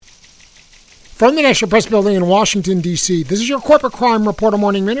From the National Press Building in Washington, D.C., this is your Corporate Crime Reporter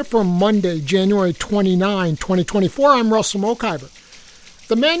Morning Minute for Monday, January 29, 2024. I'm Russell Mokhiber.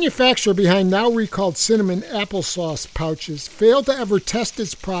 The manufacturer behind now recalled cinnamon applesauce pouches failed to ever test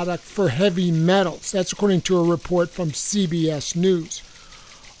its product for heavy metals. That's according to a report from CBS News.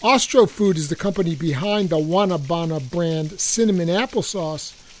 Ostro Food is the company behind the Wanabana brand cinnamon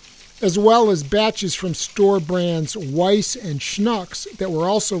applesauce, as well as batches from store brands Weiss and Schnucks that were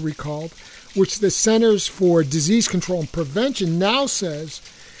also recalled, which the Centers for Disease Control and Prevention now says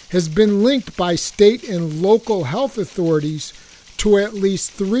has been linked by state and local health authorities to at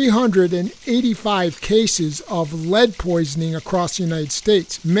least 385 cases of lead poisoning across the United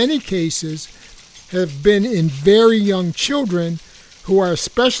States. Many cases have been in very young children who are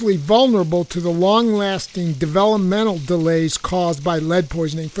especially vulnerable to the long-lasting developmental delays caused by lead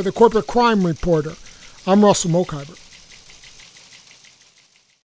poisoning. For the Corporate Crime Reporter, I'm Russell Mokhiber.